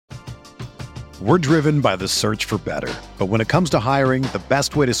We're driven by the search for better. But when it comes to hiring, the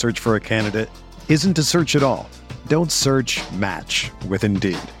best way to search for a candidate isn't to search at all. Don't search, match with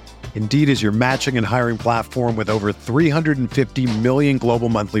Indeed. Indeed is your matching and hiring platform with over 350 million global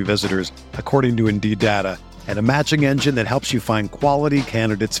monthly visitors, according to Indeed data, and a matching engine that helps you find quality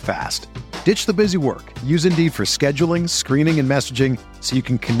candidates fast. Ditch the busy work. Use Indeed for scheduling, screening, and messaging so you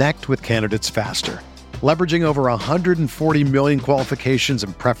can connect with candidates faster. Leveraging over 140 million qualifications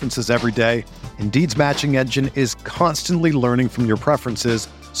and preferences every day, Indeed's matching engine is constantly learning from your preferences,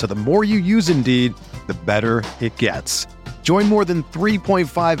 so the more you use Indeed, the better it gets. Join more than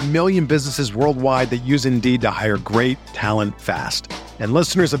 3.5 million businesses worldwide that use Indeed to hire great talent fast. And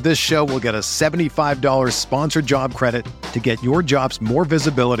listeners of this show will get a $75 sponsored job credit to get your jobs more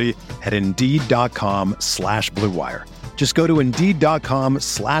visibility at Indeed.com/Blue Wire. Just go to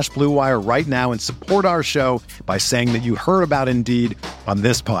Indeed.com/Blue Wire right now and support our show by saying that you heard about Indeed on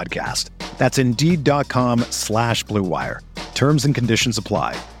this podcast. That's Indeed.com/Blue Wire. Terms and conditions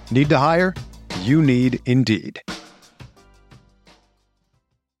apply. Need to hire? You need Indeed.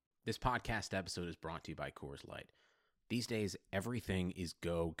 This podcast episode is brought to you by Coors Light. These days, everything is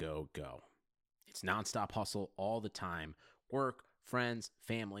go, go, go. It's nonstop hustle all the time. Work, friends,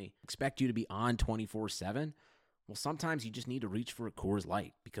 family, expect you to be on 24/7. Well, sometimes you just need to reach for a Coors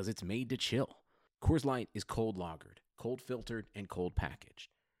Light because it's made to chill. Coors Light is cold lagered, cold filtered, and cold packaged.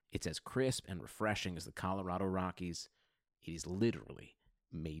 It's as crisp and refreshing as the Colorado Rockies. It is literally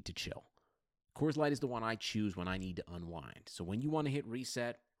made to chill. Coors Light is the one I choose when I need to unwind. So when you want to hit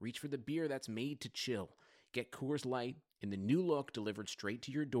reset, reach for the beer that's made to chill. Get Coors Light in the new look delivered straight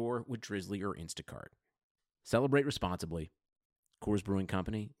to your door with Drizzly or Instacart. Celebrate responsibly. Coors Brewing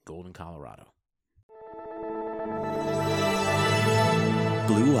Company, Golden, Colorado.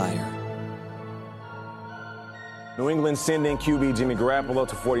 Blue Wire. New England sending QB Jimmy Garoppolo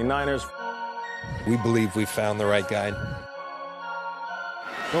to 49ers. We believe we found the right guy.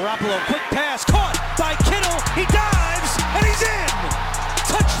 Garoppolo, quick pass, caught by Kittle. He dives, and he's in.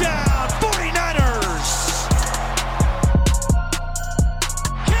 Touchdown, 49ers.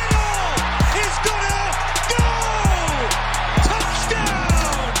 Kittle is gonna go.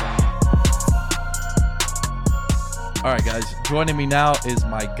 Touchdown. All right, guys, joining me now is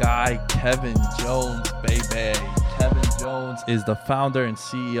my guy, Kevin Jones, baby. Kevin Jones is the founder and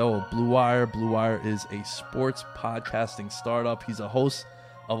CEO of Blue Wire. Blue Wire is a sports podcasting startup. He's a host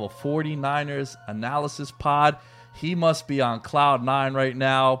of a 49ers analysis pod. He must be on cloud nine right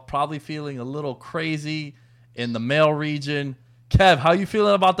now, probably feeling a little crazy in the mail region. Kev, how you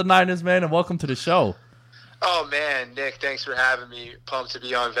feeling about the Niners, man? And welcome to the show. Oh, man, Nick, thanks for having me. Pumped to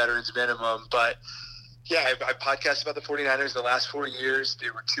be on Veterans Minimum. But, yeah, I podcasted about the 49ers the last 4 years. They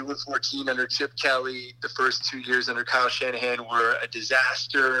were 2-14 under Chip Kelly. The first 2 years under Kyle Shanahan were a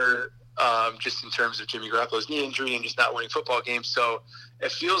disaster, just in terms of Jimmy Garoppolo's knee injury and just not winning football games. So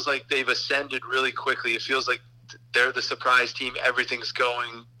it feels like they've ascended really quickly. It feels like they're the surprise team. Everything's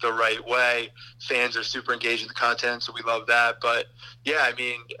going the right way. Fans are super engaged in the content, so we love that. But, yeah, I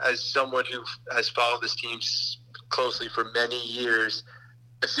mean, as someone who has followed this team closely for many years,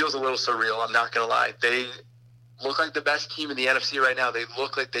 it feels a little surreal. I'm not going to lie. They look like the best team in the NFC right now. They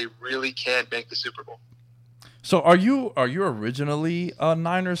look like they really can make the Super Bowl. So are you originally a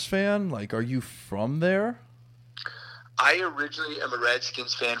Niners fan? Like, are you from there? I originally am a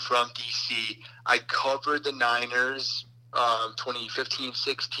Redskins fan from D.C. I covered the Niners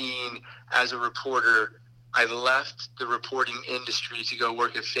 2015-16 as a reporter. I left the reporting industry to go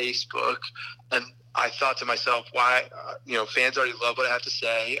work at Facebook, and I thought to myself, why, fans already love what I have to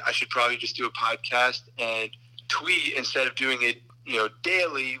say. I should probably just do a podcast and tweet instead of doing it,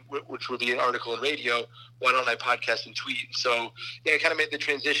 daily, which would be an article and radio. Why don't I podcast and tweet? So, yeah, I kind of made the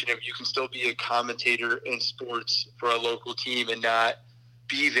transition of you can still be a commentator in sports for a local team and not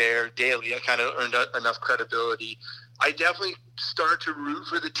be there daily. I kind of earned enough credibility. I definitely start to root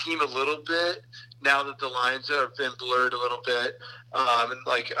for the team a little bit now that the lines have been blurred a little bit. And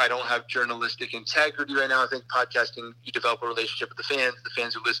I don't have journalistic integrity right now. I think podcasting, you develop a relationship with the fans. The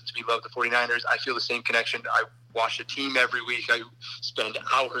fans who listen to me love the 49ers. I feel the same connection. I watch the team every week. I spend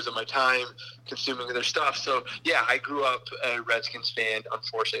hours of my time consuming their stuff. So, yeah, I grew up a Redskins fan.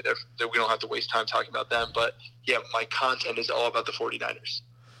 Unfortunately, we don't have to waste time talking about them. But, yeah, my content is all about the 49ers.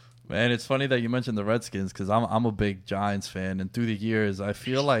 Man, it's funny that you mentioned the Redskins because I'm a big Giants fan. And through the years, I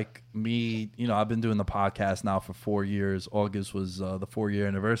feel like I've been doing the podcast now for 4 years. August was the 4-year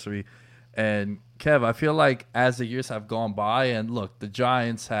anniversary. And, Kev, I feel like as the years have gone by, and look, the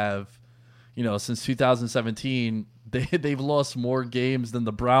Giants have, since 2017, they've lost more games than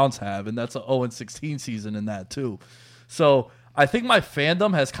the Browns have. And that's an 0-16 season in that, too. So I think my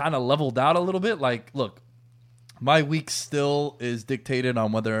fandom has kind of leveled out a little bit. Like, look, my week still is dictated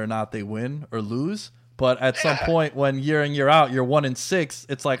on whether or not they win or lose. But at some point, when year in year out, you're 1-6,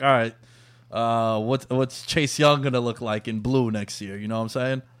 it's like, all right, what's Chase Young gonna look like in blue next year? You know what I'm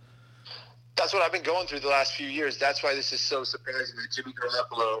saying? That's what I've been going through the last few years. That's why this is so surprising that Jimmy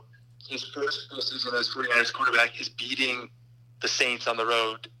Garoppolo, his first full season as 49ers quarterback, is beating the Saints on the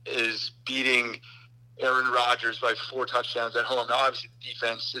road, is beating Aaron Rodgers by 4 touchdowns at home. Now, obviously, the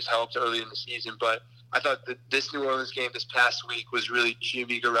defense has helped early in the season, but I thought that this New Orleans game this past week was really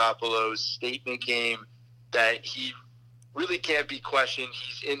Jimmy Garoppolo's statement game, that he really can't be questioned.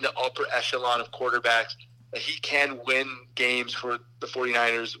 He's in the upper echelon of quarterbacks. He can win games for the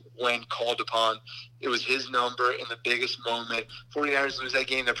 49ers when called upon. It was his number in the biggest moment. 49ers lose that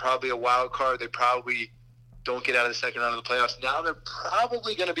game. They're probably a wild card. They probably don't get out of the second round of the playoffs. Now they're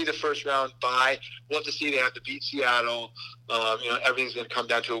probably going to be the first round bye. We'll have to see. They have to beat Seattle. Everything's going to come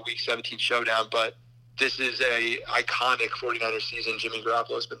down to a Week 17 showdown. But this is a iconic 49ers season. Jimmy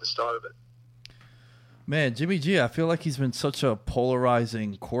Garoppolo has been the star of it. Man, Jimmy G, I feel like he's been such a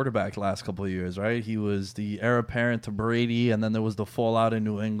polarizing quarterback last couple of years, right? He was the heir apparent to Brady, and then there was the fallout in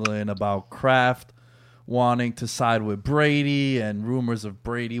New England about Kraft wanting to side with Brady and rumors of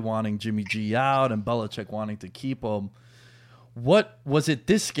Brady wanting Jimmy G out and Belichick wanting to keep him. What was it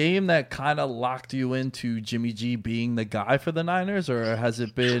this game that kind of locked you into Jimmy G being the guy for the Niners, or has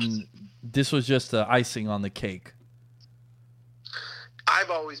it been this was just the icing on the cake?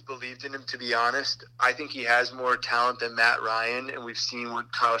 I've always believed in him, to be honest. I think he has more talent than Matt Ryan, and we've seen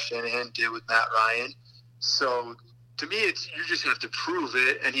what Kyle Shanahan did with Matt Ryan. So to me, you just have to prove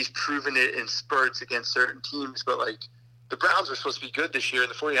it, and he's proven it in spurts against certain teams. But, the Browns were supposed to be good this year,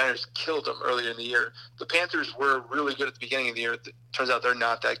 and the 49ers killed them earlier in the year. The Panthers were really good at the beginning of the year. It turns out they're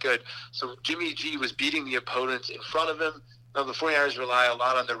not that good. So Jimmy G was beating the opponents in front of him. Now, the 49ers rely a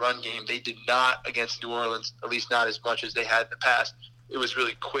lot on the run game. They did not against New Orleans, at least not as much as they had in the past. It was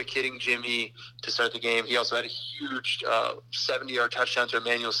really quick hitting Jimmy to start the game. He also had a huge 70-yard touchdown to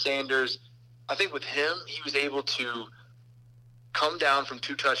Emmanuel Sanders. I think with him, he was able to come down from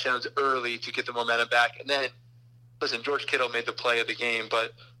 2 touchdowns early to get the momentum back. And then, listen, George Kittle made the play of the game,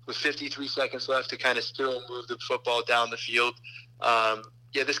 but with 53 seconds left to kind of still move the football down the field.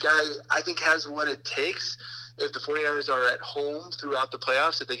 This guy, I think, has what it takes. If the 49ers are at home throughout the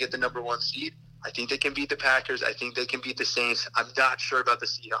playoffs, if they get the number 1 seed, I think they can beat the Packers. I think they can beat the Saints. I'm not sure about the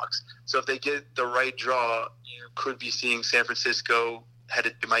Seahawks. So if they get the right draw, you could be seeing San Francisco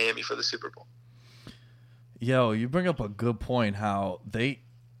headed to Miami for the Super Bowl. Yo, you bring up a good point, how they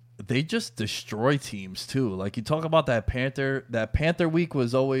just destroy teams too. Like, you talk about that Panther week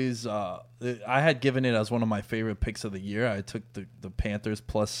was always I had given it as one of my favorite picks of the year. I took the Panthers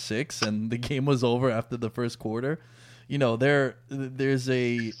 +6, and the game was over after the first quarter. You know, there's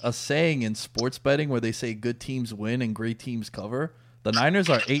a saying in sports betting where they say good teams win and great teams cover. The Niners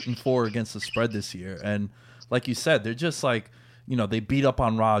are 8-4 against the spread this year, and like you said, they're just they beat up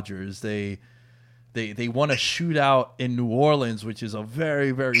on Rodgers. They won a shootout in New Orleans, which is a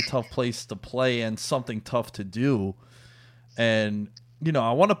very, very tough place to play and something tough to do. And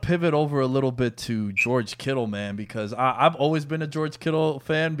I want to pivot over a little bit to George Kittle, man, because I've always been a George Kittle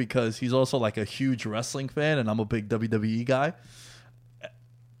fan because he's also like a huge wrestling fan, and I'm a big WWE guy.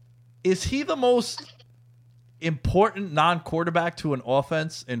 Is he the most important non-quarterback to an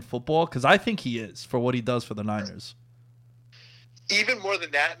offense in football? Because I think he is, for what he does for the Niners. Even more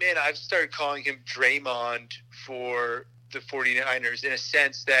than that, man, I've started calling him Draymond for the 49ers, in a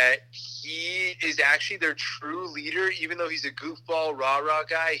sense that he is actually their true leader. Even though he's a goofball rah-rah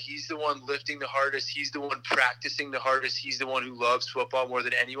guy, he's the one lifting the hardest. He's the one practicing the hardest. He's the one who loves football more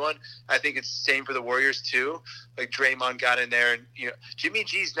than anyone. I think it's the same for the Warriors too. Like, Draymond got in there, and Jimmy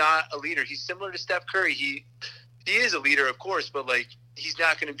G's not a leader. He's similar to Steph Curry. He is a leader, of course, but he's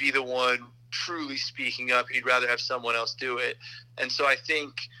not going to be the one truly speaking up. He'd rather have someone else do it. And so I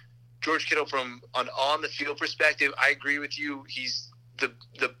think George Kittle, from an on-the-field perspective, I agree with you. He's the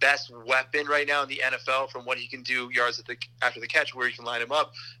best weapon right now in the NFL from what he can do yards after the catch, where he can line him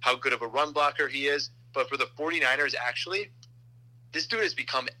up, how good of a run blocker he is. But for the 49ers, actually, this dude has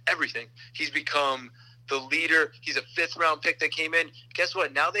become everything. He's become the leader. He's a 5th-round pick that came in. Guess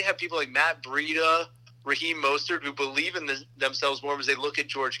what? Now they have people like Matt Breida, Raheem Mostert, who believe in themselves more as they look at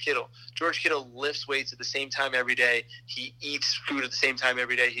George Kittle. George Kittle lifts weights at the same time every day. He eats food at the same time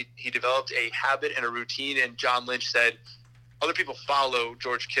every day. He developed a habit and a routine, and John Lynch said other people follow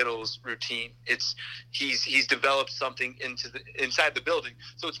George Kittle's routine. He's developed something inside the building.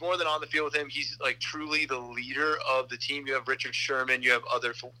 So it's more than on the field with him. He's like truly the leader of the team. You have Richard Sherman, you have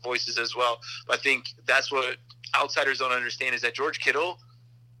other voices as well. But I think that's what outsiders don't understand, is that George Kittle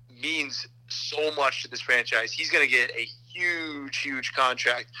means so much to this franchise. He's going to get a huge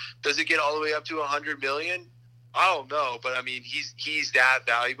contract. Does it get all the way up to $100 million? I don't know, but I mean, he's that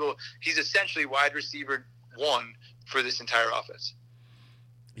valuable. He's essentially wide receiver 1 for this entire offense.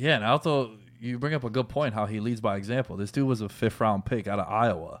 Yeah, and also you bring up a good point how he leads by example. This dude was a 5th-round pick out of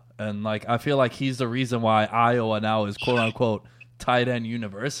Iowa, and like I feel like he's the reason why Iowa now is quote unquote tight end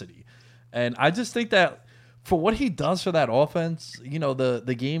university. And I just think that for what he does for that offense, you know,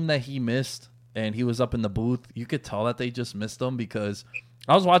 the game that he missed and he was up in the booth, you could tell that they just missed him because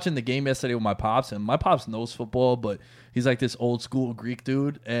I was watching the game yesterday with my pops, and my pops knows football, but he's like this old school Greek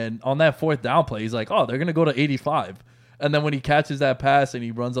dude. And on that 4th down play, he's like, oh, they're going to go to 85. And then when he catches that pass and he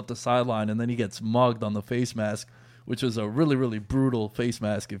runs up the sideline and then he gets mugged on the face mask, which was a really, really brutal face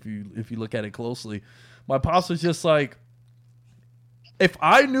mask if you look at it closely. My pops was just like, if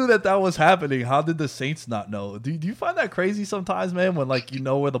I knew that was happening, how did the Saints not know? Do you find that crazy sometimes, man, when like you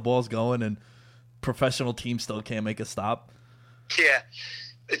know where the ball's going and professional teams still can't make a stop? Yeah,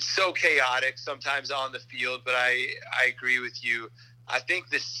 it's so chaotic sometimes on the field, but I agree with you. I think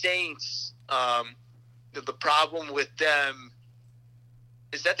the Saints, the problem with them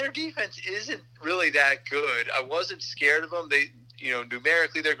is that their defense isn't really that good. I wasn't scared of them. They,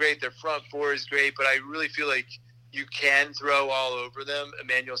 numerically they're great. Their front 4 is great, but I really feel like you can throw all over them.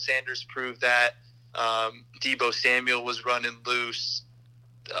 Emmanuel Sanders proved that. Deebo Samuel was running loose.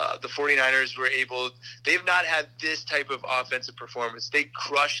 The 49ers they've not had this type of offensive performance. They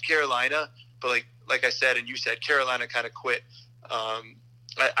crushed Carolina, but like I said, and you said, Carolina kind of quit.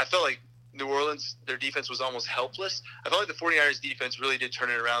 I felt like New Orleans, their defense was almost helpless. I felt like the 49ers defense really did turn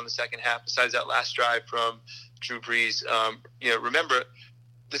it around in the second half, besides that last drive from Drew Brees. Remember,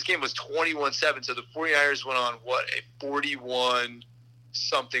 this game was 21-7, so the 49ers went on, a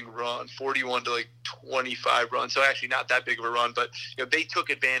 41-something run, 41 to 25 run. So actually not that big of a run, but they took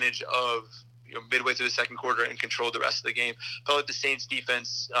advantage of midway through the second quarter and controlled the rest of the game. Felt like the Saints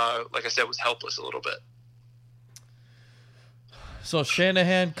defense, like I said, was helpless a little bit. So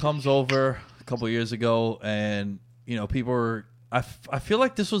Shanahan comes over a couple years ago, and people were. I feel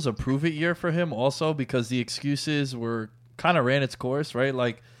like this was a prove it year for him also, because the excuses were kind of ran its course, right?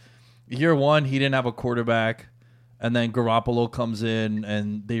 Like year 1, he didn't have a quarterback, and then Garoppolo comes in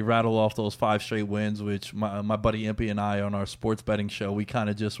and they rattle off those 5 straight wins, which my buddy Impy and I on our sports betting show, we kind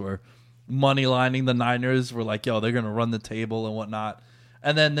of just were money lining the Niners. We're like, yo, they're gonna run the table and whatnot.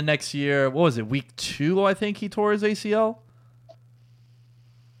 And then the next year, what was it? Week 2, I think he tore his ACL.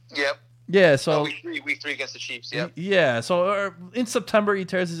 Yep. Yeah, so week three against the Chiefs. Yep. Yeah, so in September he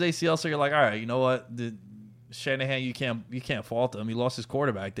tears his ACL. So you're like, all right, you know what, Shanahan, you can't fault him. He lost his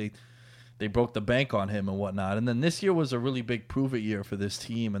quarterback. They broke the bank on him and whatnot. And then this year was a really big prove it year for this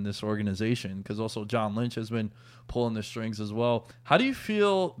team and this organization, because also John Lynch has been pulling the strings as well. How do you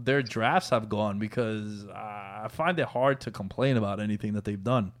feel their drafts have gone? Because I find it hard to complain about anything that they've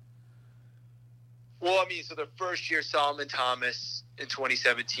done. Well, I mean, so the first year, Solomon Thomas in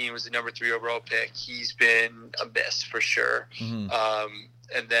 2017 was the number 3 overall pick. He's been a miss for sure. Mm-hmm.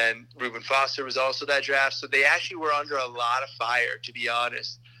 And then Reuben Foster was also that draft. So they actually were under a lot of fire, to be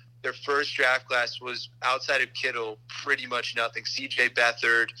honest. Their first draft class was, outside of Kittle, pretty much nothing. C.J.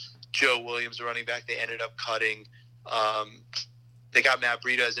 Beathard, Joe Williams, the running back, they ended up cutting. They got Matt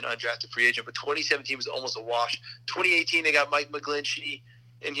Breida as an undrafted free agent, but 2017 was almost a wash. 2018, they got Mike McGlinchey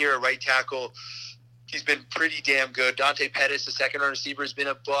in here, a right tackle. He's been pretty damn good. Dante Pettis, the second-round receiver, has been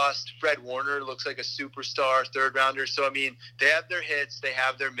a bust. Fred Warner looks like a superstar, third-rounder. So, I mean, they have their hits. They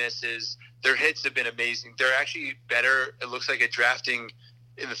have their misses. Their hits have been amazing. They're actually better, it looks like, at drafting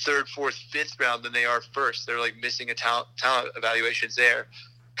in the 3rd, 4th, 5th round than they are first. They're, missing a talent evaluations there.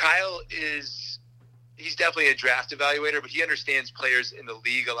 Kyle he's definitely a draft evaluator, but he understands players in the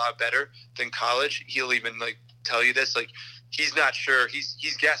league a lot better than college. He'll even, tell you this, he's not sure. He's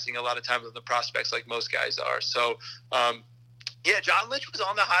guessing a lot of times with the prospects, like most guys are. So, John Lynch was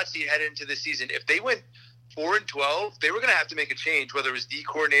on the hot seat headed into this season. If they went 4-12, they were going to have to make a change, whether it was D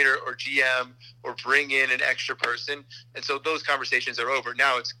coordinator or GM or bring in an extra person. And so those conversations are over.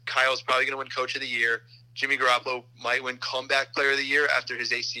 Now it's Kyle's probably going to win Coach of the Year. Jimmy Garoppolo might win Comeback Player of the Year after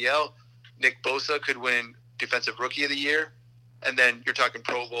his ACL. Nick Bosa could win Defensive Rookie of the Year. And then you're talking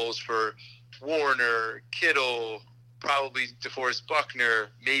Pro Bowls for Warner, Kittle, probably DeForest Buckner,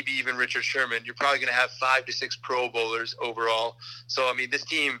 maybe even Richard Sherman. You're probably going to have 5 to 6 Pro Bowlers overall. So, I mean, this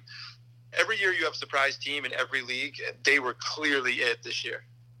team, every year you have a surprise team in every league. They were clearly it this year.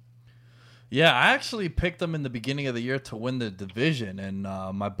 Yeah, I actually picked them in the beginning of the year to win the division, and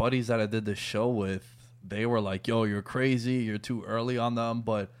my buddies that I did the show with, they were like, "Yo, you're crazy. You're too early on them."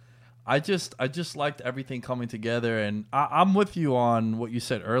 But I just liked everything coming together, and I'm with you on what you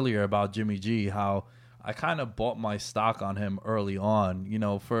said earlier about Jimmy G. How I kind of bought my stock on him early on. You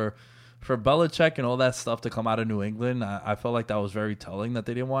know, for Belichick and all that stuff to come out of New England, I felt like that was very telling that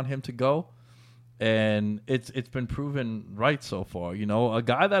they didn't want him to go. And it's been proven right so far. You know, a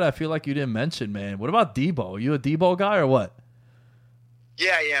guy that I feel like you didn't mention, man. What about Debo? Are you a Debo guy or what?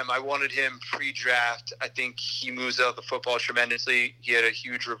 Yeah, I am. I wanted him pre-draft. I think he moves out the football tremendously. He had a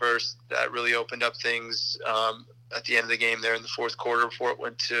huge reverse that really opened up things at the end of the game there in the fourth quarter before it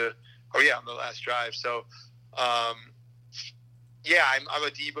went to, on the last drive. So, I'm a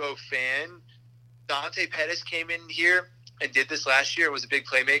Debo fan. Dante Pettis came in here and did this last year, was a big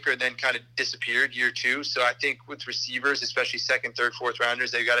playmaker, and then kind of disappeared year two. So I think with receivers, especially second, third, fourth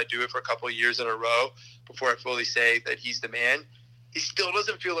rounders, they've got to do it for a couple of years in a row before I fully say that he's the man. He still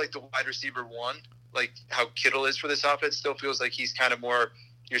doesn't feel like the wide receiver one, like how Kittle is for this offense. Still feels like he's kind of more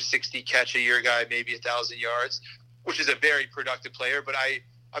your 60 catch a year guy, maybe 1,000 yards, which is a very productive player. But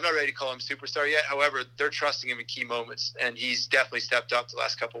I'm not ready to call him superstar yet. However, they're trusting him in key moments, and he's definitely stepped up the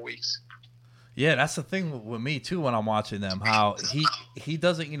last couple of weeks. Yeah, that's the thing with me too when I'm watching them. How he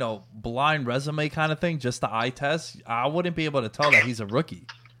doesn't, blind resume kind of thing, just the eye test. I wouldn't be able to tell that he's a rookie.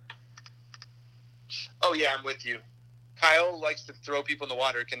 Oh yeah, I'm with you. Kyle likes to throw people in the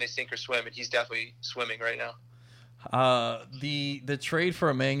water. Can they sink or swim? And he's definitely swimming right now. The trade for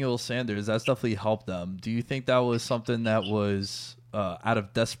Emmanuel Sanders, that's definitely helped them. Do you think that was something that was out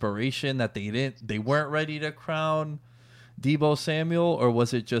of desperation that they weren't ready to crown Debo Samuel, or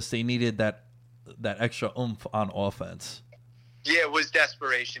was it just they needed that extra oomph on offense? Yeah, it was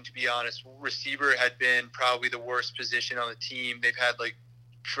desperation, to be honest. Receiver had been probably the worst position on the team. They've had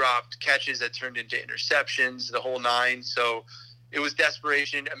dropped catches that turned into interceptions, the whole nine. So it was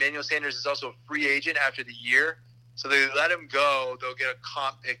desperation. Emmanuel Sanders is also a free agent after the year. So they let him go. They'll get a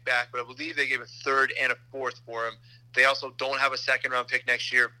comp pick back, but I believe they gave a third and a fourth for him. They also don't have a second-round pick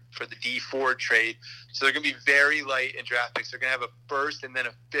next year for the D Ford trade. So they're going to be very light in draft picks. They're going to have a first and then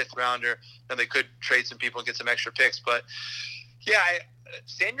a fifth-rounder. Then they could trade some people and get some extra picks. But,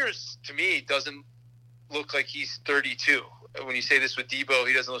 Sanders, to me, doesn't look like he's 32. When you say this with Debo,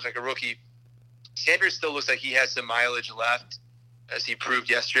 he doesn't look like a rookie. Sanders still looks like he has some mileage left, as he proved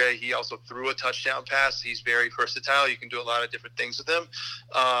yesterday. He also threw a touchdown pass. He's very versatile. You can do a lot of different things with him.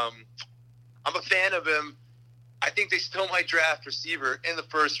 I'm a fan of him. I think they still might draft receiver in the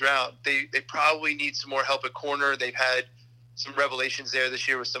first round. They probably need some more help at corner. They've had some revelations there this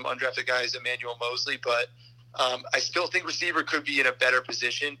year with some undrafted guys, Emmanuel Mosley, but I still think receiver could be in a better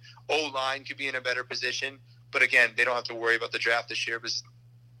position. O-line could be in a better position. But again, they don't have to worry about the draft this year because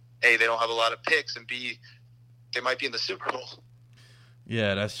A, they don't have a lot of picks, and B, they might be in the Super Bowl.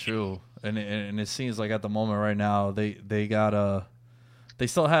 Yeah, that's true. And it seems like at the moment right now they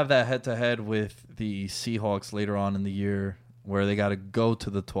still have that head-to-head with the Seahawks later on in the year where they got to go to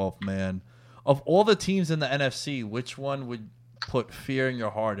the 12th man. Of all the teams in the NFC, which one would put fear in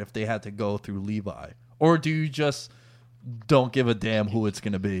your heart if they had to go through Levi? Or do you just don't give a damn who it's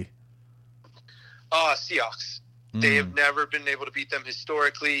going to be? Seahawks. They have never been able to beat them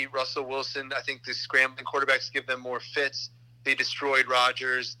historically. Russell Wilson, I think the scrambling quarterbacks give them more fits. They destroyed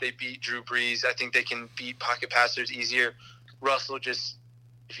Rodgers. They beat Drew Brees. I think they can beat pocket passers easier. Russell just,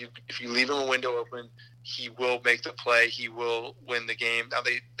 if you leave him a window open, he will make the play. He will win the game. Now,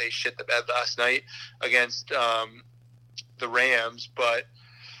 they shit the bed last night against the Rams, but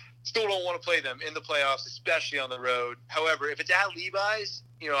still don't want to play them in the playoffs, especially on the road. However, if it's at Levi's,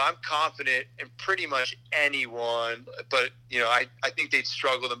 I'm confident in pretty much anyone, but, I think they'd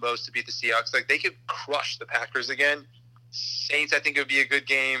struggle the most to beat the Seahawks. They could crush the Packers again. Saints, I think it would be a good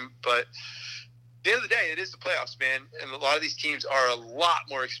game, but at the end of the day, it is the playoffs, man, and a lot of these teams are a lot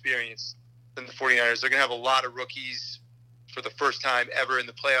more experienced than the 49ers. They're going to have a lot of rookies for the first time ever in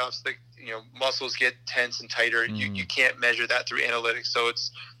the playoffs. Muscles get tense and tighter. You can't measure that through analytics, so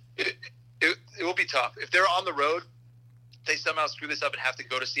it will be tough. If they're on the road, they somehow screw this up and have to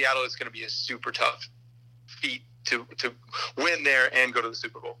go to Seattle, it's going to be a super tough feat to win there and go to the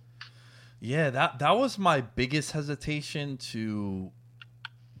Super Bowl. Yeah, that was my biggest hesitation to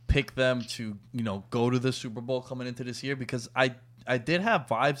pick them to, go to the Super Bowl coming into this year, because I did have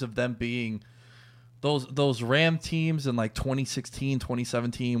vibes of them being those Ram teams in 2016,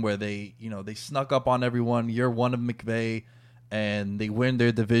 2017 where they snuck up on everyone year one of McVay, and they win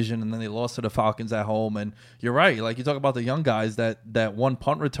their division, and then they lost to the Falcons at home. And you're right, you talk about the young guys, that one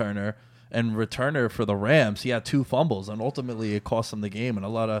punt returner, and returner for the Rams. He had 2 fumbles, and ultimately it cost him the game, and a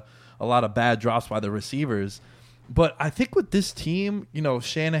lot of bad drops by the receivers. But I think with this team,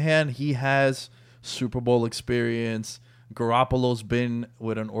 Shanahan, he has Super Bowl experience. Garoppolo's been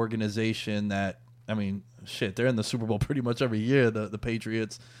with an organization that, they're in the Super Bowl pretty much every year, the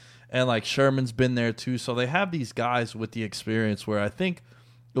Patriots. And like Sherman's been there too. So they have these guys with the experience, where I think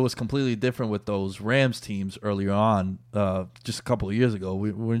it was completely different with those Rams teams earlier on, just a couple of years ago.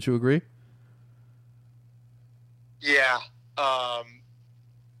 Wouldn't you agree? Yeah.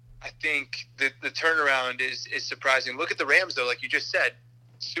 I think the turnaround is surprising. Look at the Rams, though. Like you just said,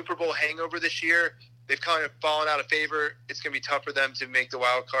 Super Bowl hangover this year. They've kind of fallen out of favor. It's going to be tough for them to make the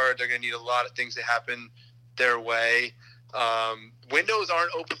wild card. They're going to need a lot of things to happen their way. Windows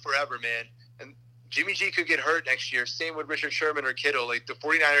aren't open forever, man. And Jimmy G could get hurt next year. Same with Richard Sherman or Kittle. Like the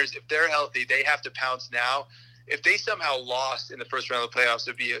 49ers, if they're healthy, they have to pounce now. If they somehow lost in the first round of the playoffs,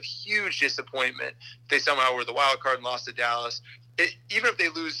 it would be a huge disappointment. If they somehow were the wild card and lost to Dallas. Even if they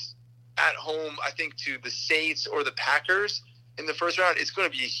lose at home, I think, to the Saints or the Packers in the first round, it's going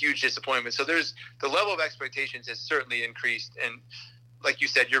to be a huge disappointment. So the level of expectations has certainly increased. And like you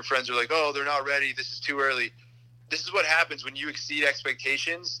said, your friends are like, oh, they're not ready. This is too early. This is what happens when you exceed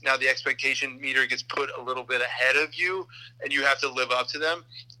expectations. Now the expectation meter gets put a little bit ahead of you, and you have to live up to them.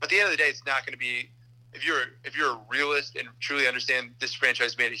 At the end of the day, it's not going to be – if you're a realist and truly understand this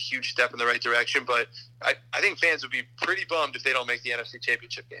franchise made a huge step in the right direction, but I think fans would be pretty bummed if they don't make the NFC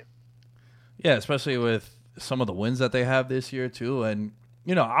Championship game. Yeah, especially with some of the wins that they have this year too. And,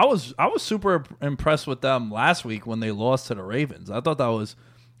 I was super impressed with them last week when they lost to the Ravens. I thought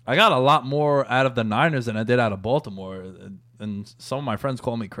I got a lot more out of the Niners than I did out of Baltimore, and some of my friends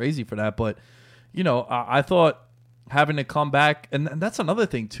call me crazy for that. But, I thought having to come back, and that's another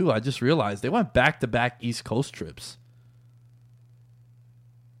thing too. I just realized they went back-to-back East Coast trips.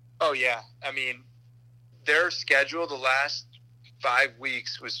 Oh, yeah. Their schedule the last 5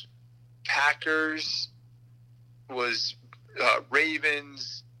 weeks was Packers, was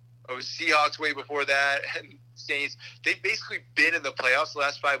Ravens, was Seahawks way before that, and Saints. They've basically been in the playoffs the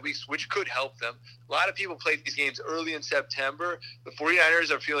last 5 weeks, which could help them. A lot of people played these games early in September. The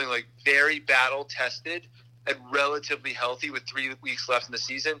 49ers are feeling like very battle-tested and relatively healthy with 3 weeks left in the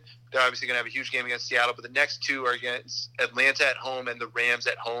season. They're obviously going to have a huge game against Seattle, but the next 2 are against Atlanta at home and the Rams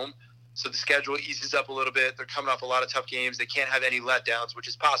at home. So the schedule eases up a little bit. They're coming off a lot of tough games. They can't have any letdowns, which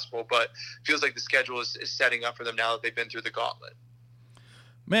is possible, but it feels like the schedule is setting up for them now that they've been through the gauntlet.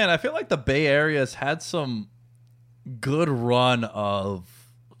 Man, I feel like the Bay Area has had some good run of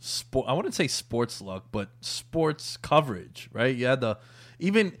sport. I wouldn't say sports luck, but sports coverage, right? You had the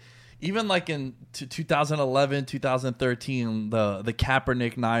even like in 2011, 2013, the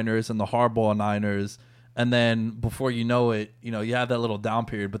Kaepernick Niners and the Harbaugh Niners, and then before you know it, you have that little down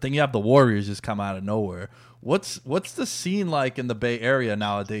period, but then you have the Warriors just come out of nowhere. What's the scene like in the Bay Area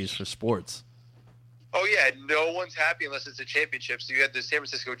nowadays for sports? Oh yeah, no one's happy unless it's a championship. So you had the San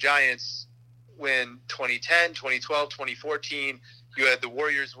Francisco Giants win 2010, 2012, 2014. You had the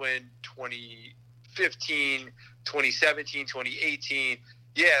Warriors win 2015, 2017, 2018.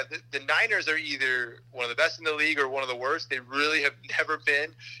 Yeah, the Niners are either one of the best in the league or one of the worst. They really have never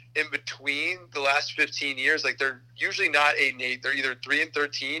been in between the last 15 years. Like, they're usually not 8-8. They're either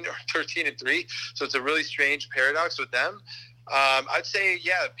 3-13 or 13-3. So it's a really strange paradox with them. I'd say,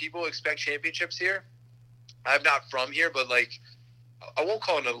 yeah, people expect championships here. I'm not from here, but like, I won't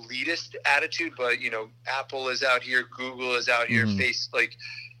call it an elitist attitude, but Apple is out here, Google is out here,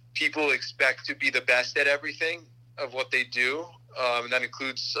 people expect to be the best at everything of what they do. And that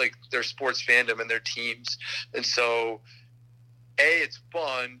includes like their sports fandom and their teams. And so it's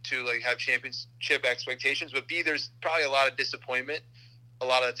fun to like have championship expectations, but B, there's probably a lot of disappointment a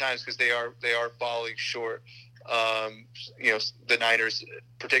lot of the times because they are falling short. The Niners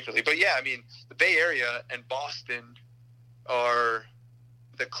particularly, but yeah, the Bay Area and Boston are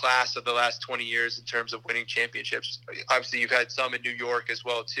the class of the last 20 years in terms of winning championships. Obviously you've had some in New York as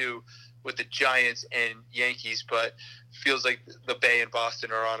well too, with the Giants and Yankees, but feels like the Bay and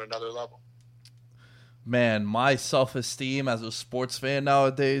Boston are on another level. Man, my self-esteem as a sports fan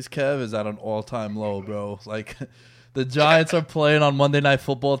nowadays, Kev, is at an all-time low, bro. Like, the Giants are playing on Monday Night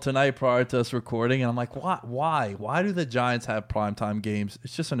Football tonight prior to us recording, and I'm like, why? Why do the Giants have primetime games?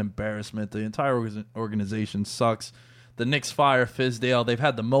 It's just an embarrassment. The entire organization sucks. The Knicks fire Fizdale. They've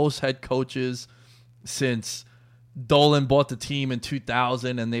had the most head coaches since Dolan bought the team in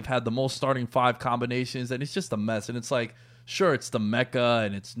 2000, and they've had the most starting 5 combinations, and it's just a mess. And it's like, sure, it's the Mecca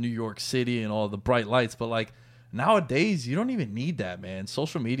and it's New York City and all the bright lights, but like nowadays you don't even need that, man.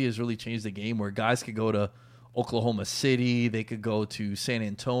 Social media has really changed the game where guys could go to Oklahoma City. They could go to San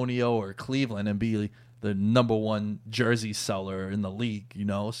Antonio or Cleveland and be the number one jersey seller in the league,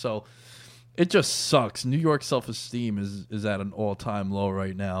 So it just sucks. New York self-esteem is at an all-time low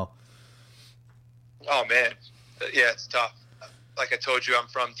right now. Oh, man. Yeah, it's tough. Like I told you, I'm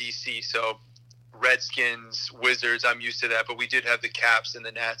from D.C., so Redskins, Wizards, I'm used to that. But we did have the Caps and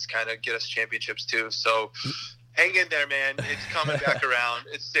the Nats kind of get us championships too. So hang in there, man. It's coming back around.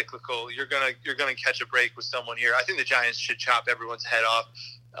 It's cyclical. You're gonna catch a break with someone here. I think the Giants should chop everyone's head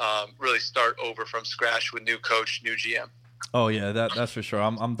off. Really start over from scratch with new coach, new GM. Oh yeah, that's for sure.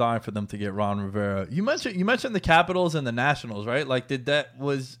 I'm dying for them to get Ron Rivera. You mentioned the Capitals and the Nationals, right? Like,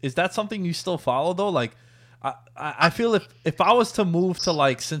 is that something you still follow though? Like, I feel if I was to move to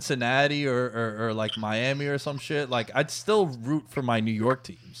like Cincinnati or like Miami or some shit, like I'd still root for my New York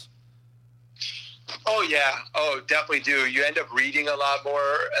teams. Oh yeah, definitely do. You end up reading a lot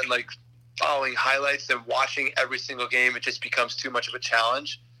more and like following highlights and watching every single game. It just becomes too much of a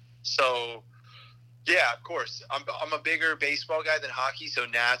challenge. So. Yeah, of course. I'm a bigger baseball guy than hockey, so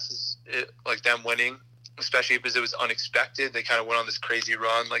Nats is like them winning, especially because it was unexpected. They kind of went on this crazy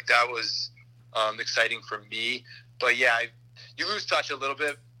run. Like that was exciting for me. But yeah, you lose touch a little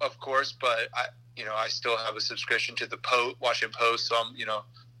bit, of course. But I still have a subscription to the Washington Post, so I'm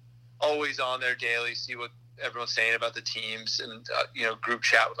always on there daily, see what everyone's saying about the teams, and group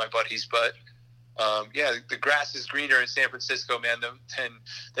chat with my buddies. But the grass is greener in San Francisco, man,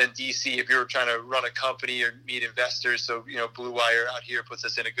 than DC if you're trying to run a company or meet investors. So, Blue Wire out here puts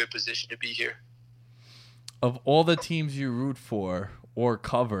us in a good position to be here. Of all the teams you root for or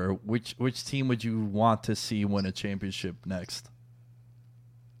cover, which team would you want to see win a championship next?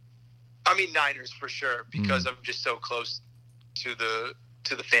 I mean, Niners for sure, because I'm just so close to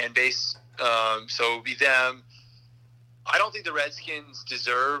the fan base. So it would be them. I don't think the Redskins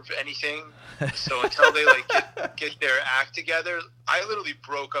deserve anything. So until they get their act together, I literally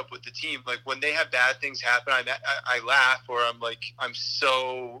broke up with the team. Like when they have bad things happen, I laugh, or I'm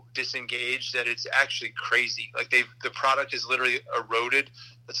so disengaged that it's actually crazy. Like the product is literally eroded.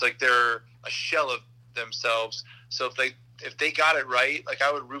 It's like they're a shell of themselves. So if they got it right, like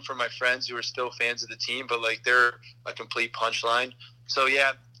I would root for my friends who are still fans of the team, but like they're a complete punchline. So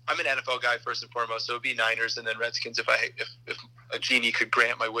yeah. I'm an NFL guy first and foremost, so it would be Niners and then Redskins if a genie could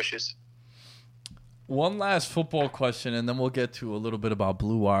grant my wishes. One last football question, and then we'll get to a little bit about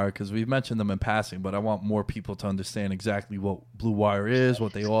Blue Wire because we've mentioned them in passing, but I want more people to understand exactly what Blue Wire is,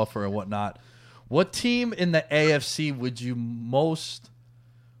 what they offer, and whatnot. What team in the AFC would you most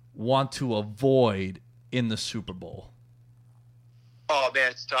want to avoid in the Super Bowl? Oh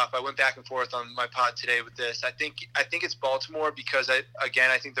man, it's tough. I went back and forth on my pod today with this. I think it's Baltimore because I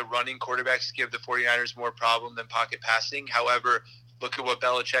think the running quarterbacks give the 49ers more problem than pocket passing. However, look at what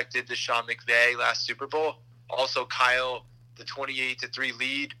Belichick did to Sean McVay last Super Bowl. Also, Kyle, the 28-3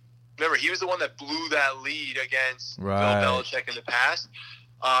 lead. Remember, he was the one that blew that lead against Bill Belichick in the past.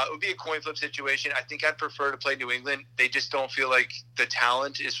 It would be a coin flip situation. I think I'd prefer to play New England. They just don't feel like the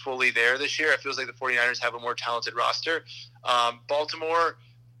talent is fully there this year. It feels like the 49ers have a more talented roster. Baltimore,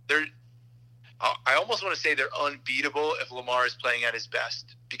 I almost want to say they're unbeatable if Lamar is playing at his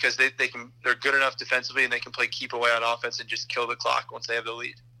best because they're good enough defensively and they can play keep away on offense and just kill the clock once they have the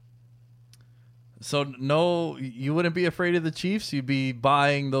lead. So no, you wouldn't be afraid of the Chiefs? You'd be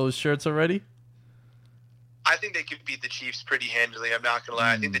buying those shirts already? I think they could beat the Chiefs pretty handily. I'm not going to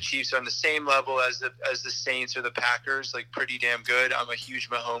lie. I think the Chiefs are on the same level as the Saints or the Packers, like pretty damn good. I'm a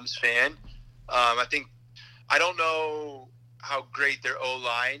huge Mahomes fan. I don't know how great their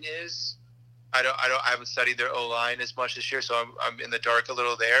O-line is. I haven't studied their O-line as much this year, so I'm in the dark a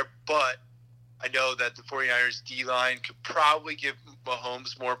little there. But I know that the 49ers D-line could probably give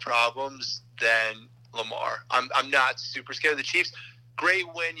Mahomes more problems than Lamar. I'm not super scared of the Chiefs. Great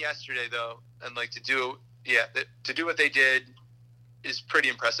win yesterday, though, and to do what they did is pretty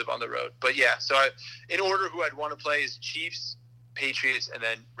impressive on the road. But yeah, so in order, who I'd want to play is Chiefs, Patriots, and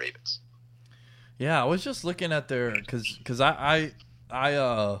then Ravens. Yeah, I was just looking at their because I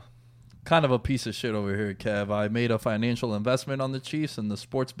kind of a piece of shit over here, Kev. I made a financial investment on the Chiefs and the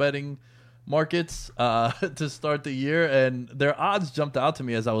sports betting markets to start the year, and their odds jumped out to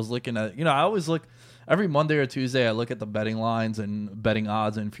me as I was looking at. I always look every Monday or Tuesday. I look at the betting lines and betting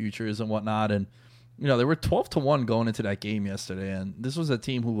odds and futures and whatnot, and they were 12-1 going into that game yesterday, and this was a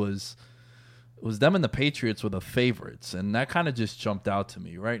team who was them and the Patriots were the favorites, and that kind of just jumped out to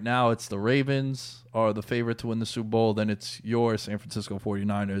me. Right now, it's the Ravens are the favorite to win the Super Bowl, then it's your San Francisco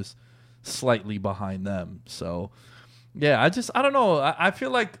 49ers slightly behind them. So, yeah, I don't know. I feel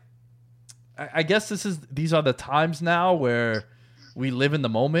like I guess these are the times now where we live in the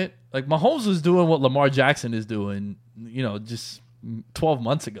moment. Like Mahomes was doing what Lamar Jackson is doing, just 12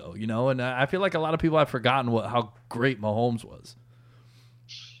 months ago, and I feel like a lot of people have forgotten how great Mahomes was.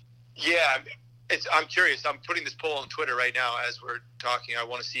 Yeah, I'm curious. I'm putting this poll on Twitter right now as we're talking. I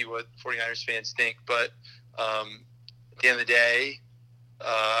want to see what 49ers fans think, but at the end of the day,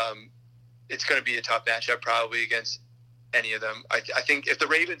 it's going to be a tough matchup probably against any of them. I think if the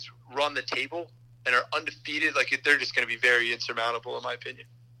Ravens run the table and are undefeated, they're just going to be very insurmountable in my opinion.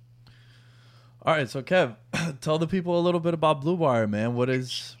 All right, so Kev, tell the people a little bit about Blue Wire, man. What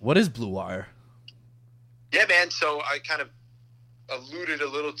is Blue Wire? Yeah, man. So I kind of alluded a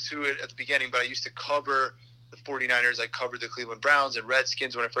little to it at the beginning, but I used to cover the 49ers. I covered the Cleveland Browns and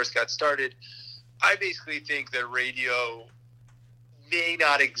Redskins when I first got started. I basically think that radio may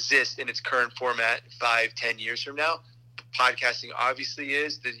not exist in its current format 5-10 years from now. Podcasting obviously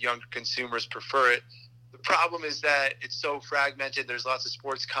is. The younger consumers prefer it. The problem is that it's so fragmented. There's lots of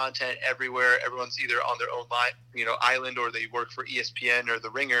sports content everywhere. Everyone's either on their own island, or they work for ESPN or The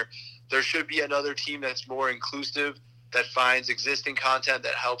Ringer. There should be another team that's more inclusive, that finds existing content,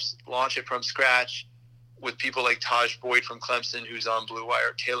 that helps launch it from scratch, with people like Taj Boyd from Clemson, who's on Blue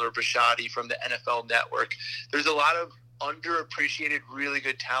Wire, Taylor Bisciotti from the NFL Network. There's a lot of underappreciated, really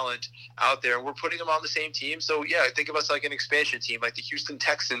good talent out there, and we're putting them on the same team. So yeah, think of us like an expansion team, like the Houston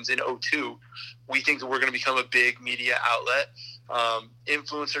Texans in 2002. We think that we're going to become a big media outlet.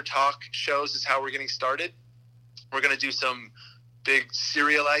 Influencer talk shows is how we're getting started. We're going to do some big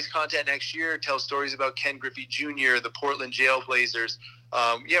serialized content next year, tell stories about Ken Griffey Jr., the Portland Jailblazers.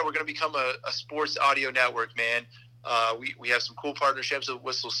 We're going to become a sports audio network, man. We have some cool partnerships with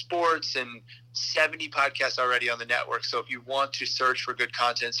Whistle Sports and 70 podcasts already on the network. So if you want to search for good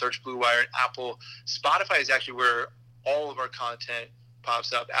content, search Blue Wire and Apple. Spotify is actually where all of our content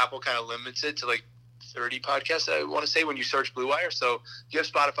pops up. Apple kind of limits it to 30 podcasts, I want to say, when you search Blue Wire. So if you have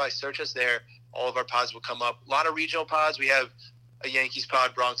Spotify, search us there. All of our pods will come up. A lot of regional pods. We have a Yankees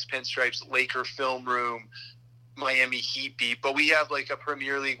pod, Bronx Pinstripes, Laker Film Room, Miami Heat Beat, but we have a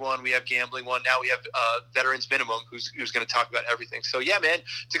Premier League one, we have gambling one, now we have Veterans Minimum, who's going to talk about everything. So yeah, man,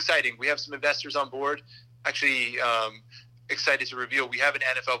 it's exciting. We have some investors on board. Actually, excited to reveal we have an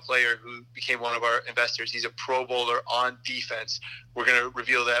NFL player who became one of our investors. He's a Pro Bowler on defense. We're going to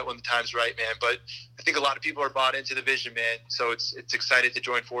reveal that when the time's right, man. But I think a lot of people are bought into the vision, man. So it's excited to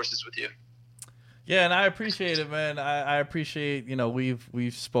join forces with you. Yeah, and I appreciate it, man. I appreciate,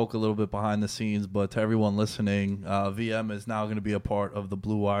 we've spoke a little bit behind the scenes, but to everyone listening, VM is now going to be a part of the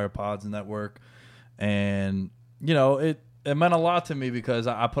Blue Wire Pods Network. And, it meant a lot to me because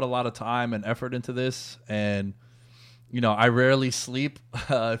I put a lot of time and effort into this. And, I rarely sleep.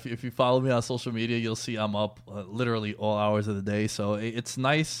 If you follow me on social media, you'll see I'm up literally all hours of the day. So it's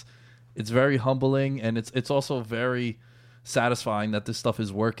nice. It's very humbling. And it's also very satisfying that this stuff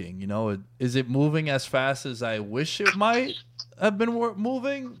is working. Is it moving as fast as I wish it might have been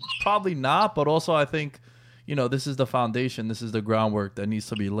moving? Probably not, but also I think this is the foundation, this is the groundwork that needs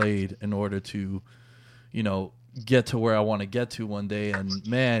to be laid in order to get to where I want to get to one day. And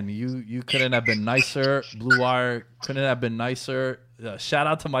man, you couldn't have been nicer. Blue Wire couldn't have been nicer. Shout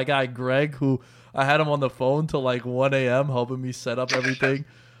out to my guy Greg, who I had him on the phone till 1 a.m. helping me set up everything.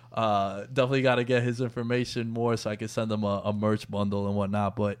 Definitely got to get his information more so I can send him a merch bundle and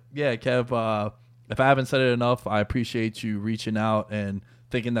whatnot. But yeah, Kev, if I haven't said it enough, I appreciate you reaching out and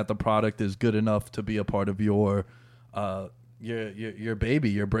thinking that the product is good enough to be a part of your baby,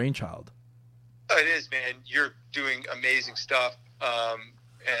 your brainchild. It is, man. You're doing amazing stuff,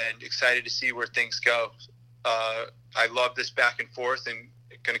 and excited to see where things go. I love this back and forth, and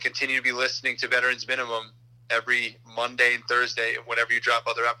going to continue to be listening to Veterans Minimum every Monday and Thursday, and whenever you drop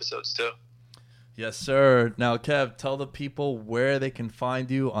other episodes too. Yes, sir. Now, Kev, tell the people where they can find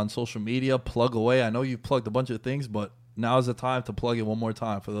you on social media. Plug away. I know you've plugged a bunch of things, but now is the time to plug it one more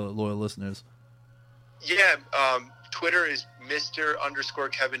time for the loyal listeners. Yeah, Twitter is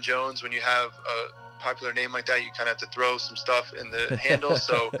Mr._Kevin Jones. When you have a popular name like that, you kind of have to throw some stuff in the handle,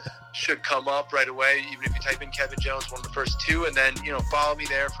 so should come up right away. Even if you type in Kevin Jones, one of the first two, and then follow me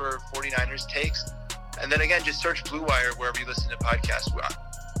there for 49ers takes. And then again, just search Blue Wire wherever you listen to podcasts.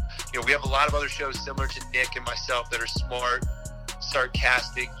 We have a lot of other shows similar to Nick and myself that are smart,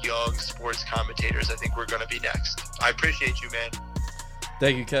 sarcastic, young sports commentators. I think we're going to be next. I appreciate you, man.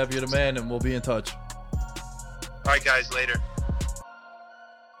 Thank you, Kev. You're the man, and we'll be in touch. All right, guys. Later.